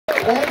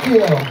Thank you.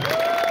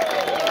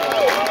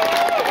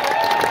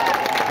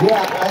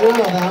 Yeah, I know,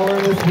 now we're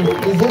in this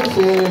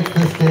position. It's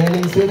the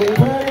standing, sitting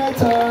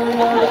purgatory.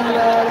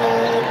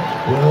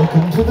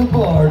 Welcome to the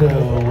bardo.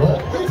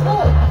 It's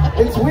fun.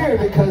 It's weird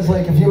because,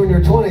 like, if you were in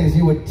your 20s,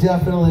 you would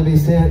definitely be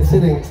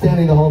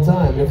standing the whole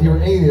time. And if you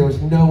were 80, there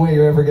was no way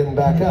you're ever getting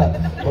back up.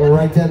 But we're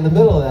right dead in the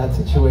middle of that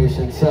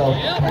situation. So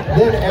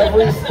then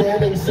every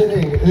standing,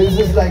 sitting, this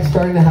is like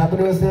starting to happen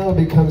to us now. It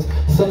becomes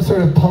some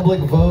sort of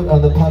public vote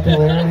on the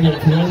popularity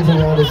of feelings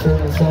around a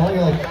certain song.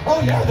 You're like,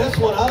 oh yeah, this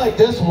one, I like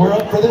this one, we're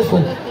up for this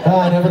one. Oh,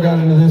 I never got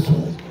into this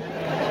one.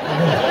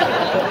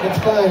 It's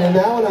fine, and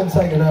that one I'm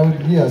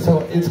psyching,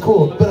 so it's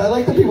cool. But I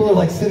like the people who are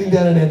like sitting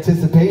down in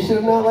anticipation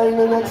of not liking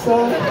the next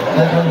song.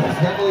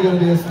 It's definitely going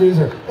to be a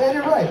snoozer. And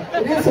you're right,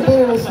 it is a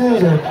bit of a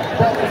snoozer,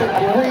 but it's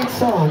a great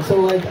song. So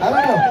like, I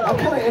don't know, I'm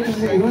kind of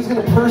interested in who's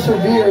going to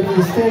persevere through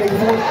the standing, because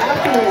the one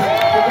after this,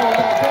 we're going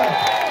back up.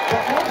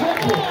 But no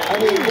judgment. I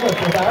mean, look,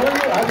 if I were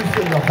you, I'd be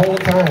sitting the whole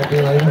time,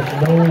 being like, there's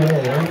no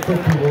way, I'm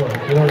 51,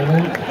 you know what I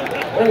mean?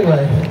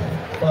 Anyway,